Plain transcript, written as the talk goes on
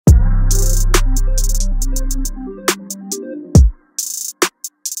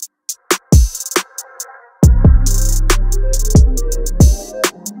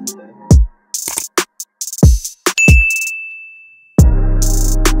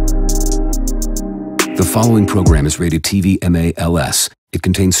The following program is rated TV MALS. It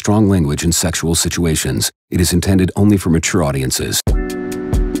contains strong language and sexual situations. It is intended only for mature audiences.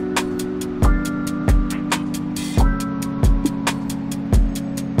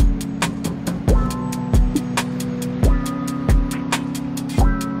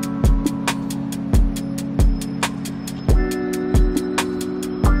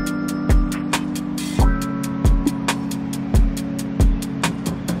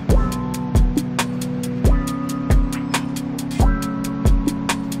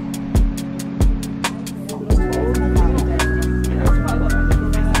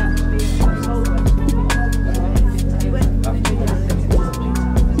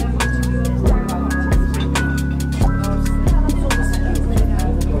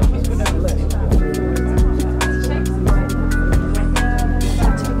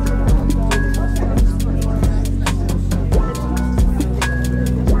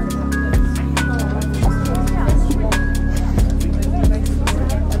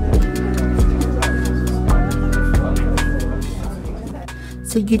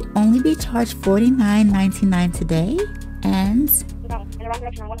 So you'd only be charged $49.99 today, and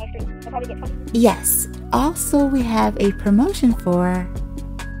yes, also we have a promotion for...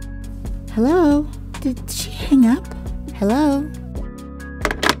 Hello? Did she hang up? Hello?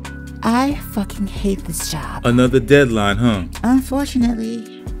 I fucking hate this job. Another deadline, huh?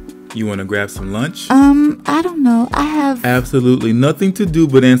 Unfortunately. You want to grab some lunch? I don't know. I have absolutely nothing to do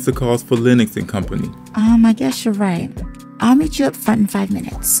but answer calls for Lennox and Company. I guess you're right. I'll meet you up front in 5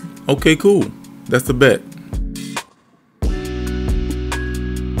 minutes. Okay, cool. That's a bet.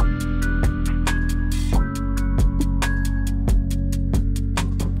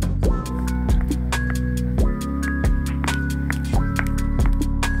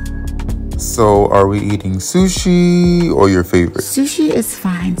 So, are we eating sushi or your favorite? Sushi is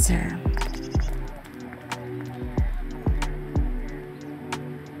fine, sir.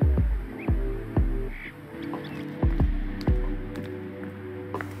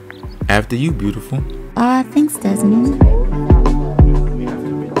 After you, beautiful. Thanks, Desmond.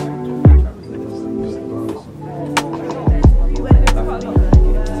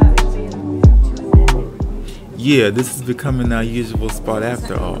 Yeah, this is becoming our usual spot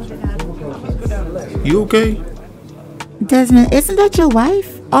after all. You okay? Desmond, isn't that your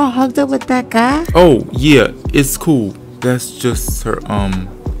wife? All hugged up with that guy? Oh, yeah, it's cool. That's just her,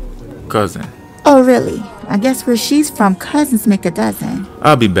 cousin. Oh, really? I guess where she's from, cousins make a dozen.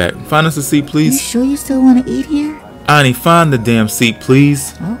 I'll be back. Find us a seat, please. You sure you still want to eat here? Ani, find the damn seat,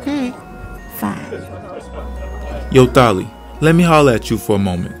 please. Okay, fine. Yo, Thali, let me holler at you for a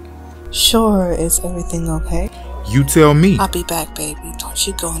moment. Sure, is everything okay? You tell me. I'll be back, baby. Don't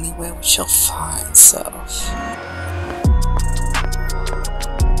you go anywhere with your fine self.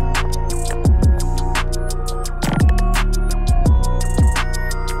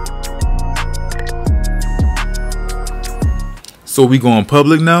 So we going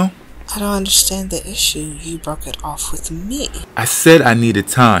public now? I don't understand the issue. You broke it off with me. I said I needed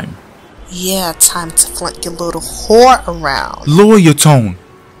time. Yeah, time to flunk your little whore around. Lower your tone.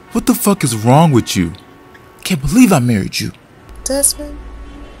 What the fuck is wrong with you? Can't believe I married you. Desmond,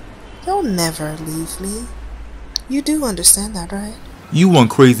 you'll never leave me. You do understand that, right? You one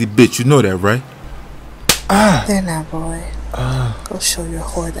crazy bitch, you know that, right? There now, boy. Go show your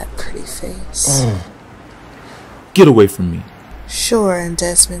whore that pretty face. Get away from me. Sure, and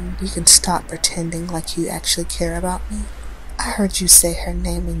Desmond, you can stop pretending like you actually care about me. I heard you say her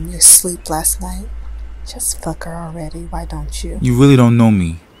name in your sleep last night. Just fuck her already, why don't you? You really don't know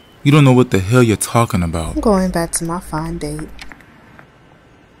me. You don't know what the hell you're talking about. I'm going back to my fine date.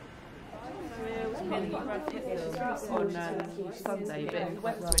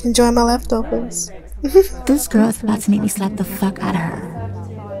 Enjoy my leftovers. This girl's about to make me slap the fuck out of her.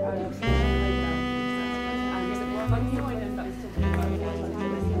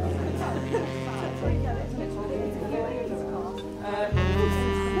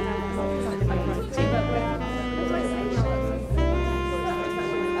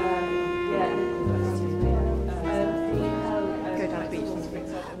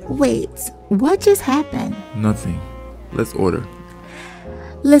 Wait, what just happened? Nothing. Let's order.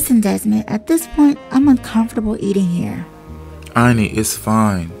 Listen, Desmond, at this point, I'm uncomfortable eating here. Ani, it's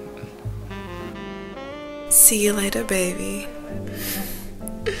fine. See you later, baby.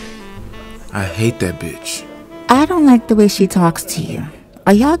 I hate that bitch. I don't like the way she talks to you.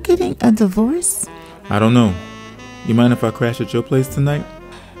 Are y'all getting a divorce? I don't know. You mind if I crash at your place tonight?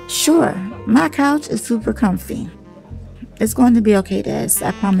 Sure. My couch is super comfy. It's going to be okay, Des.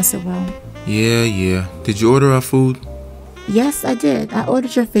 I promise it will. Yeah. Did you order our food? Yes, I did. I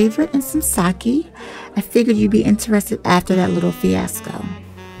ordered your favorite and some sake. I figured you'd be interested after that little fiasco.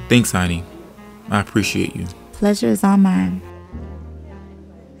 Thanks, honey. I appreciate you. Pleasure is all mine.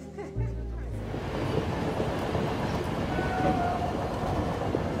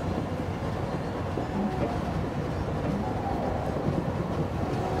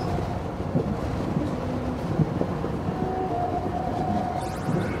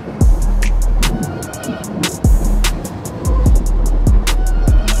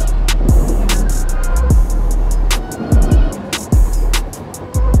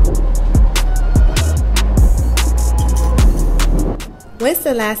 When's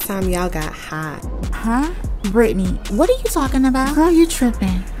the last time y'all got high? Huh? Brittany, what are you talking about? Girl, you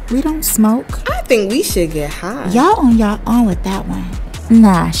tripping. We don't smoke. I think we should get high. Y'all on y'all own with that one.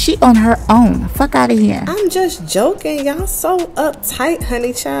 Nah, she on her own. Fuck out of here. I'm just joking. Y'all so uptight,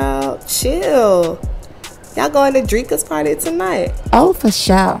 honey child. Chill. Y'all going to Drika's party tonight? Oh, for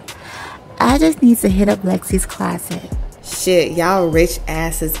sure. I just need to hit up Lexi's closet. Shit, y'all rich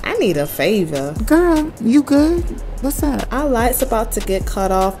asses. I need a favor. Girl, you good? What's up? Our light's about to get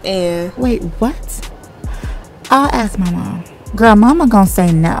cut off and... Wait, what? I'll ask my mom. Girl, mama gonna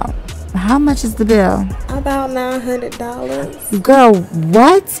say no. How much is the bill? About $900. Girl,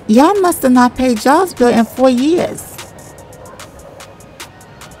 what? Y'all must have not paid y'all's bill in 4 years.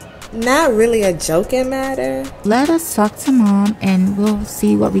 Not really a joking matter. Let us talk to mom and we'll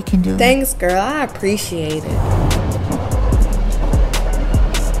see what we can do. Thanks, girl. I appreciate it.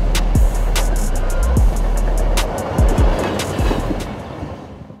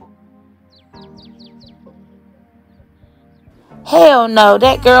 Hell no,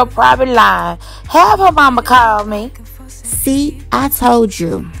 that girl probably lying. Have her mama call me. See, I told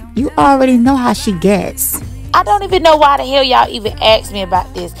you. You already know how she gets. I don't even know why the hell y'all even asked me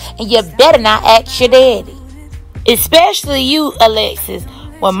about this. And you better not ask your daddy. Especially you, Alexis.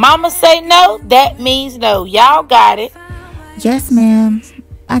 When mama say no, that means no. Y'all got it. Yes, ma'am.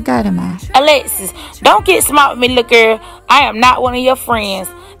 I got it, ma. Alexis, don't get smart with me, little girl. I am not one of your friends.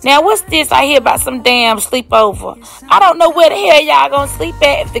 Now, what's this I hear about some damn sleepover? I don't know where the hell y'all gonna sleep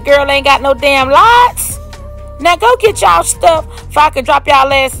at if the girl ain't got no damn lights. Now, go get y'all stuff so I can drop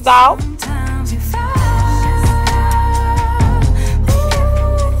y'all asses off.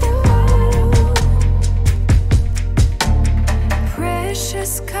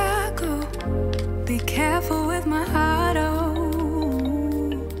 Precious cargo, be careful with my heart, oh.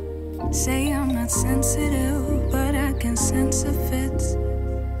 Say I'm not sensitive, but I can sense if it's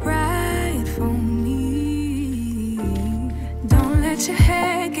right for me. Don't let your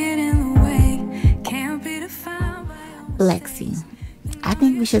hair get in the way. Can't be defined by Lexi, I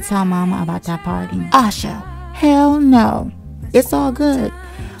think we should tell mama about that party. Osha, hell no. It's all good.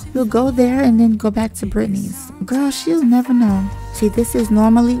 We'll go there and then go back to Brittany's. Girl, she'll never know. See, this is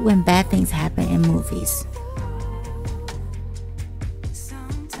normally when bad things happen in movies.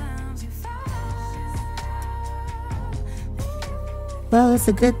 Well, it's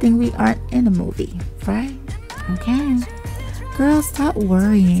a good thing we aren't in a movie, right? Okay. Girl, stop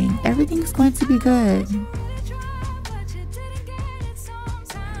worrying. Everything's going to be good.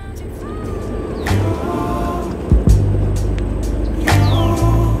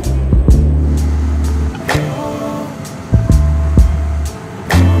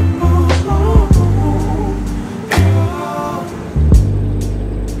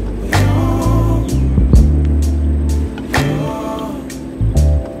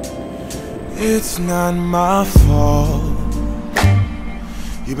 It's not my fault.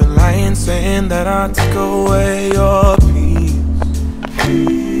 You've been lying, saying that I took away your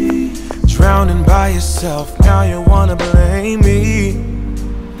peace. Drowning by yourself, now you wanna blame me.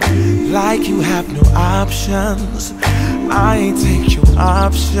 Like you have no options. I ain't take your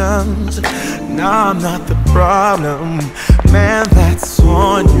options. Nah, I'm not the problem. Man, that's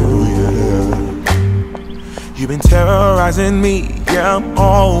on you, yeah. You've been terrorizing me, yeah, I'm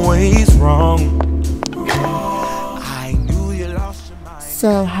always wrong. I knew you lost your mind.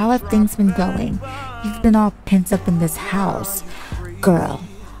 So, how have things been going? You've been all pent up in this house. Girl,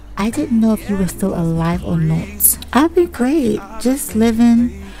 I didn't know if you were still alive or not. I've been great, just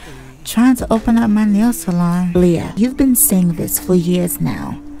living, trying to open up my nail salon. Leah, you've been saying this for years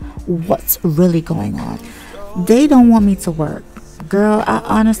now. What's really going on? They don't want me to work. Girl, I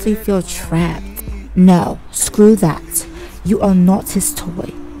honestly feel trapped. No, screw that. You are not his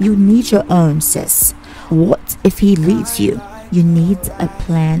toy. You need your own, sis. What if he leaves you? You need a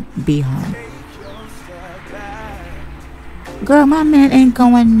plan B, hon. Girl, my man ain't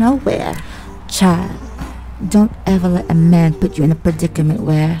going nowhere. Child, don't ever let a man put you in a predicament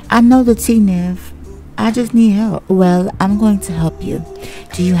where I know the T-Niv. I just need help. Well, I'm going to help you.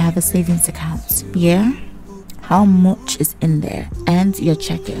 Do you have a savings account? Yeah? How much is in there? And your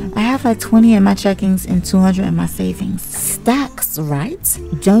checking? I have like 20 in my checkings and 200 in my savings. Stacks, right?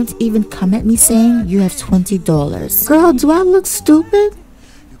 Don't even come at me saying you have $20. Girl, do I look stupid?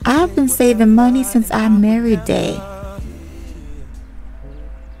 I've been saving money since I married Day.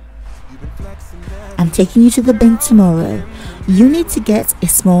 I'm taking you to the bank tomorrow. You need to get a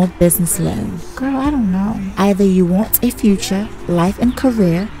small business loan. Girl, I don't know. Either you want a future, life and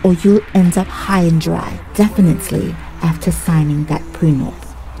career, or you'll end up high and dry. Definitely after signing that prenup.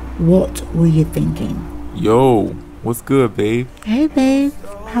 What were you thinking? Yo, what's good, babe? Hey, babe.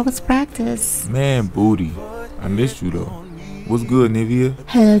 How was practice? Man, booty. I missed you, though. What's good, Nivea?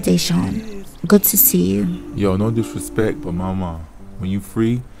 Hello, Deshawn. Good to see you. Yo, no disrespect, but mama, when you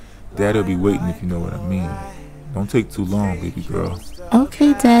free, dad'll be waiting if you know what I mean. Don't take too long, baby girl.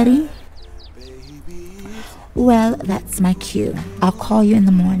 Okay, daddy. Well, that's my cue. I'll call you in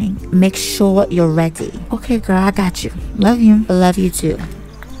the morning. Make sure you're ready. Okay, girl, I got you. Love you. Love you too.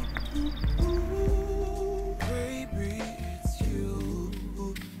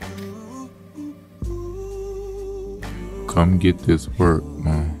 Come get this work,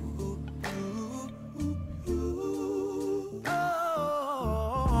 Mom.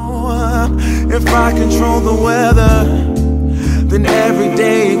 If I control the weather, then every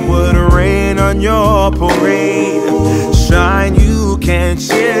day would rain on your parade. Shine, you can't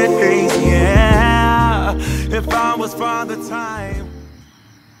chase, yeah. If I was Father Time.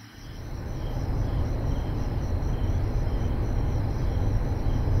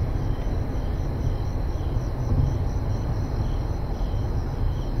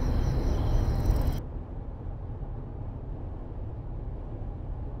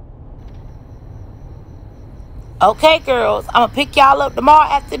 Okay, girls, I'm gonna pick y'all up tomorrow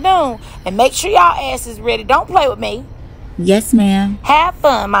afternoon and make sure y'all ass is ready. Don't play with me. Yes, ma'am. Have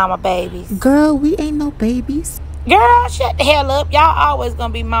fun, mama babies. Girl, we ain't no babies. Girl, shut the hell up. Y'all always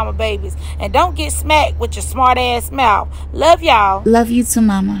gonna be mama babies. And don't get smacked with your smart ass mouth. Love y'all. Love you too,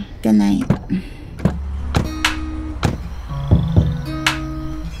 mama. Good night.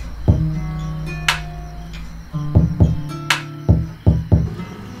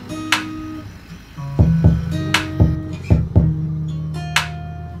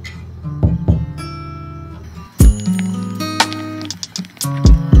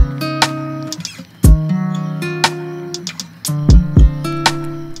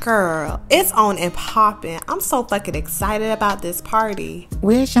 Girl, it's on and popping. I'm so fucking excited about this party.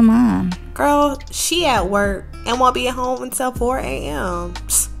 Where's your mom? Girl, she at work and won't be at home until 4 a.m.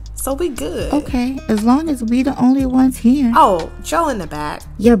 So we good. Okay, as long as we the only ones here. Oh, Joe in the back.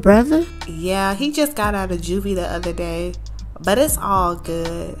 Your brother? Yeah, he just got out of juvie the other day. But it's all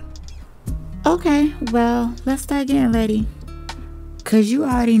good. Okay, well, let's start getting ready. Cause you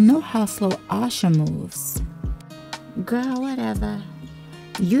already know how slow Osha moves. Girl, whatever.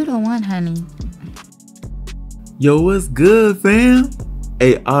 You the one, honey. Yo, what's good, fam?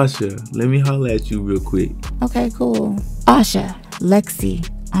 Hey, Osha, let me holler at you real quick. Okay, cool. Osha, Lexi,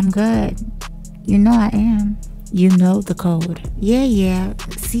 I'm good. You know I am. You know the code. Yeah.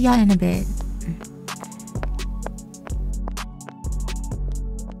 See y'all in a bit.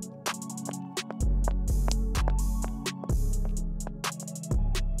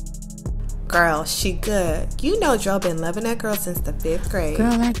 Girl, she good. You know Joe been loving that girl since the 5th grade.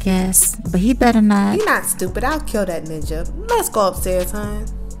 Girl, I guess. But he better not. You not stupid. I'll kill that ninja. Let's go upstairs, hon.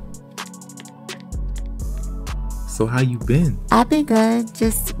 So how you been? I've been good.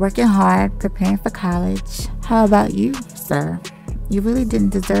 Just working hard, preparing for college. How about you, sir? You really didn't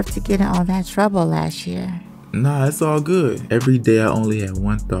deserve to get in all that trouble last year. Nah, it's all good. Every day I only had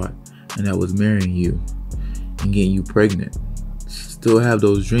one thought, and that was marrying you and getting you pregnant. Still have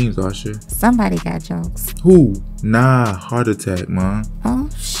those dreams, Osha. Somebody got jokes. Who? Nah, heart attack, Mom. Oh,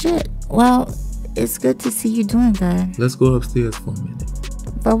 shit. Well, it's good to see you doing good. Let's go upstairs for a minute.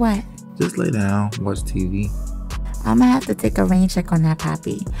 For what? Just lay down, watch TV. I'm gonna have to take a rain check on that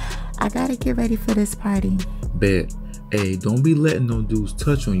poppy. I gotta get ready for this party. Bet. Hey, don't be letting no dudes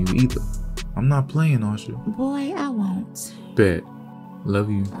touch on you either. I'm not playing, Osha. Boy, I won't. Bet.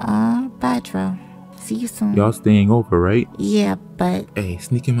 Love you. Bye, Dro. See you soon. Y'all staying over, right? Yeah, but... Hey,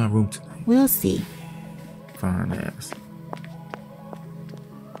 sneak in my room tonight. We'll see. Fine ass.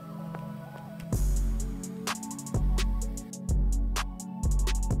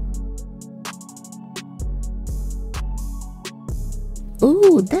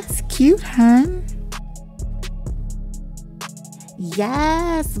 Ooh, that's cute, hun.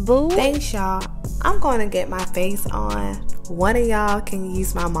 Yes, boo. Thanks, y'all. I'm going to get my face on, One of y'all can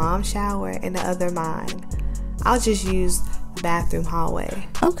use my mom's shower and the other mine. I'll just use the bathroom hallway.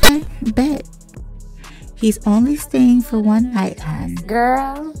 Okay, bet. He's only staying for one night, hon.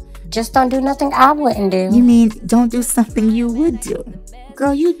 Girl, just don't do nothing I wouldn't do. You mean don't do something you would do?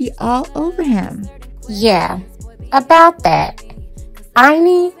 Girl, you'd be all over him. Yeah, about that.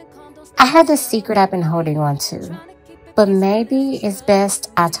 I have this secret I've been holding on to. But maybe it's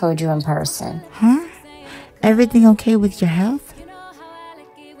best I told you in person. Huh? Everything okay with your health?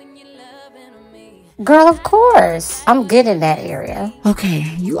 Girl, of course. I'm good in that area. Okay,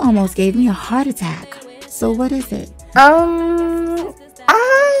 you almost gave me a heart attack. So what is it?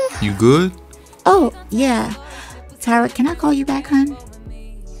 You good? Oh, yeah. Tyra, can I call you back, hon?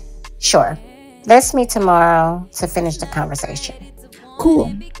 Sure. Let's meet tomorrow to finish the conversation.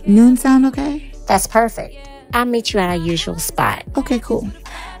 Cool. Noon sound okay? That's perfect. I'll meet you at our usual spot. Okay, cool.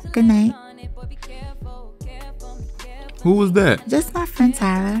 Good night. Who was that? Just my friend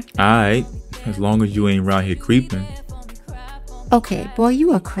Tyra. Alright, as long as you ain't around here creeping. Okay, boy,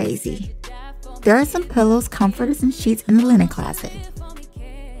 you are crazy. There are some pillows, comforters, and sheets in the linen closet.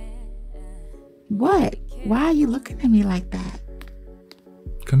 What? Why are you looking at me like that?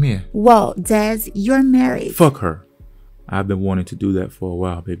 Come here. Whoa, Des, you're married. Fuck her. I've been wanting to do that for a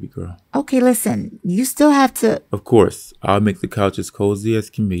while, baby girl. Okay, listen, you still have to... Of course, I'll make the couch as cozy as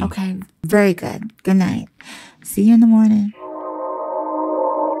can be. Okay, very good. Good night. See you in the morning.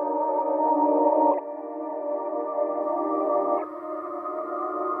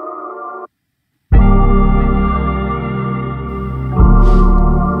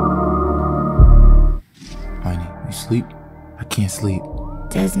 Honey, you sleep? I can't sleep.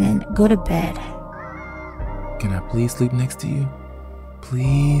 Desmond, go to bed. Can I please sleep next to you?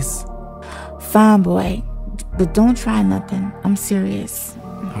 Please? Fine, boy. But don't try nothing. I'm serious.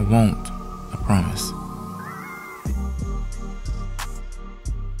 I won't. I promise.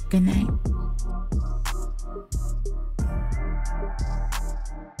 Good night.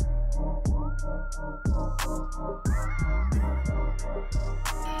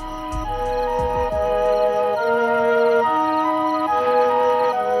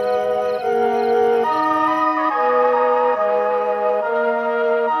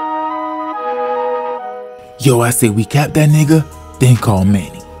 Yo, I say we cap that nigga, then call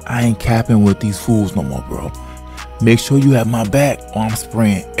Manny. I ain't capping with these fools no more, bro. Make sure you have my back or I'm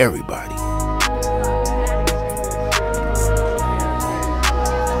spraying everybody.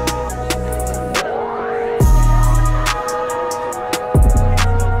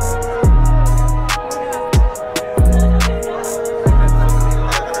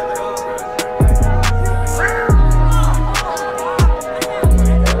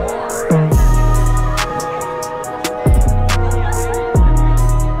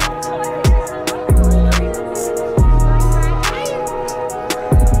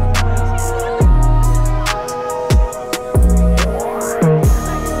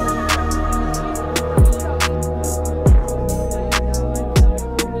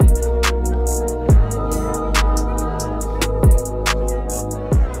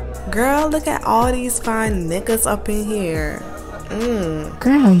 Girl, look at all these fine niggas up in here.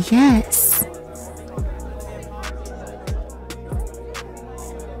 Girl, yes.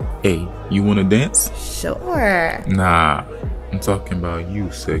 Hey, you wanna dance? Sure. Nah, I'm talking about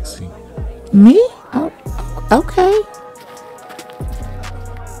you, sexy. Me? Oh, okay.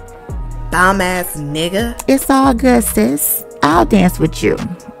 Bomb ass nigga. It's all good, sis. I'll dance with you.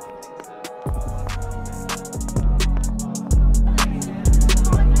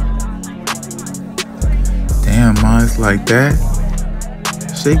 Damn, mine's like that.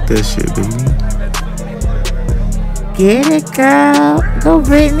 Shake that shit, baby. Get it, girl. Go,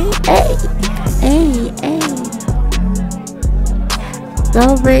 Brittany. Hey, hey, hey.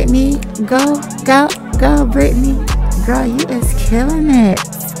 Go, Brittany. Go, go, go, Brittany. Girl, you is killing it.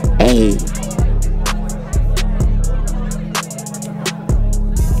 Hey.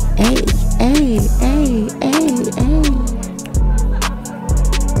 Hey, hey, hey, hey, hey.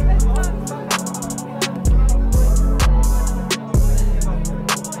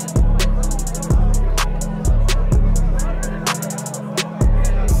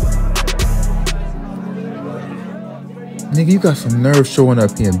 Nigga, you got some nerve showing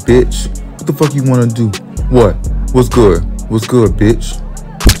up here, bitch. What the fuck you wanna do? What? What's good? What's good, bitch?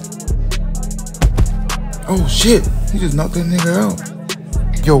 Oh shit, he just knocked that nigga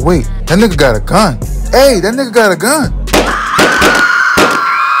out. Yo, wait, that nigga got a gun. Hey, that nigga got a gun.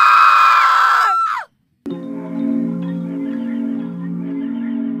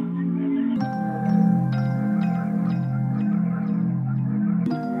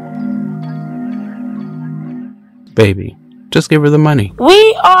 Baby, Just give her the money.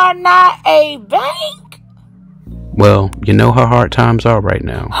 We are not a bank. Well, you know how hard times are right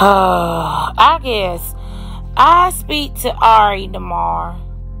now. I guess. I'll speak to Ari tomorrow.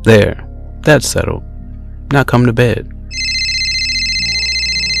 There. That's settled. Now come to bed.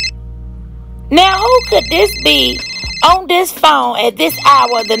 Now who could this be on this phone at this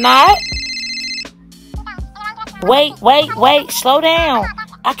hour of the night? Wait, slow down.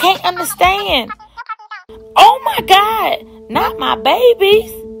 I can't understand. Oh my God, not my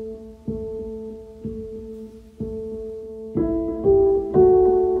babies.